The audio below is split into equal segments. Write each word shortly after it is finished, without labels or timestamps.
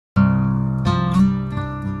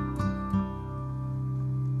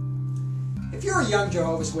you're a young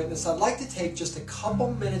Jehovah's Witness, I'd like to take just a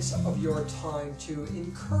couple minutes of your time to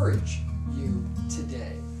encourage you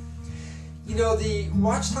today. You know, the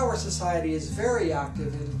Watchtower Society is very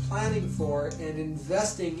active in planning for and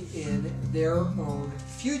investing in their own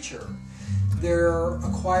future. They're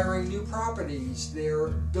acquiring new properties, they're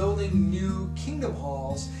building new kingdom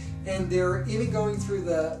halls, and they're even going through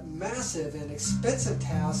the massive and expensive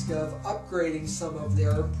task of upgrading some of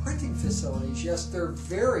their printing facilities. Yes, they're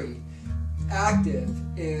very active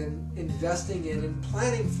in investing in and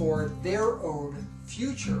planning for their own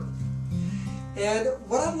future. And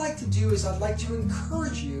what I'd like to do is I'd like to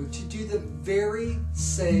encourage you to do the very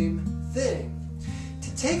same thing.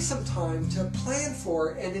 To take some time to plan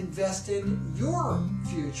for and invest in your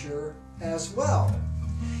future as well.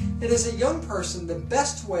 And as a young person, the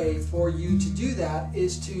best way for you to do that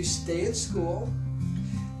is to stay in school,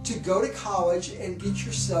 to go to college and get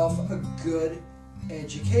yourself a good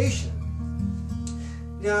education.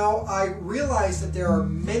 Now, I realize that there are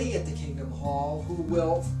many at the Kingdom Hall who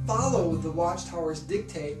will follow the Watchtower's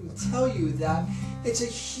dictate and tell you that it's a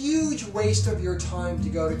huge waste of your time to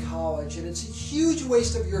go to college, and it's a huge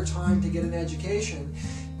waste of your time to get an education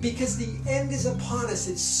because the end is upon us.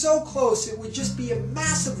 It's so close, it would just be a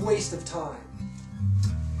massive waste of time.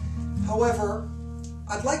 However,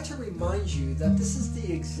 I'd like to remind you that this is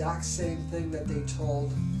the exact same thing that they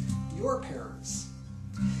told your parents.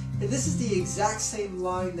 And this is the exact same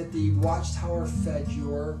line that the Watchtower fed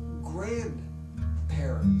your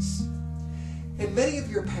grandparents. And many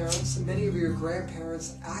of your parents and many of your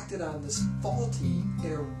grandparents acted on this faulty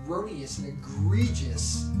and erroneous and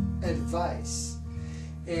egregious advice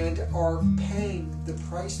and are paying the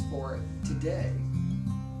price for it today.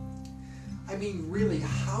 I mean, really,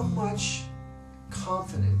 how much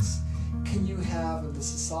confidence can you have in the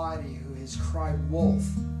society who has cried wolf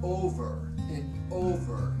over and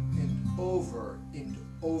over and over and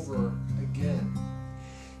over again?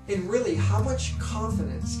 And really, how much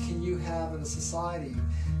confidence can you have in a society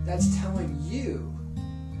that's telling you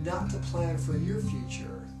not to plan for your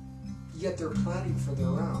future, yet they're planning for their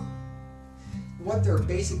own? What they're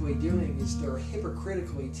basically doing is they're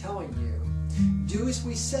hypocritically telling you, do as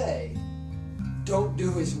we say, don't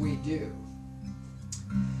do as we do.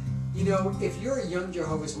 You know, if you're a young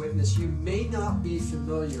Jehovah's Witness, you may not be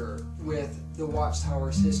familiar with the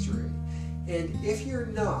Watchtower's history. And if you're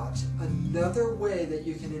not, another way that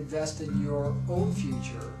you can invest in your own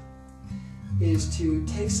future is to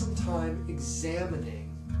take some time examining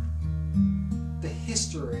the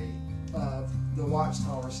history of the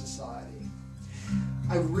Watchtower Society.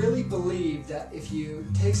 I really believe that if you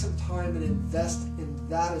take some time and invest in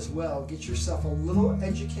that as well, get yourself a little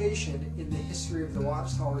education in the history of the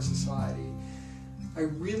Watchtower Society, I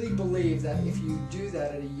really believe that if you do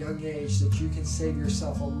that at a young age, that you can save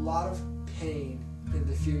yourself a lot of pain in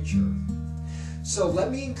the future. So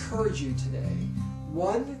let me encourage you today,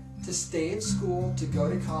 one, to stay in school, to go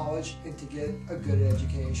to college, and to get a good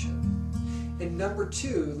education. And number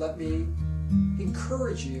two, let me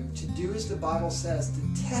encourage you to do as the Bible says,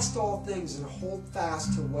 to test all things and hold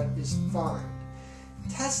fast to what is fine.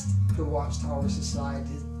 Test the Watchtower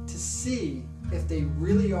Society to see if they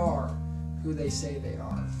really are who they say they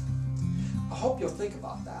are. I hope you'll think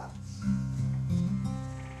about that.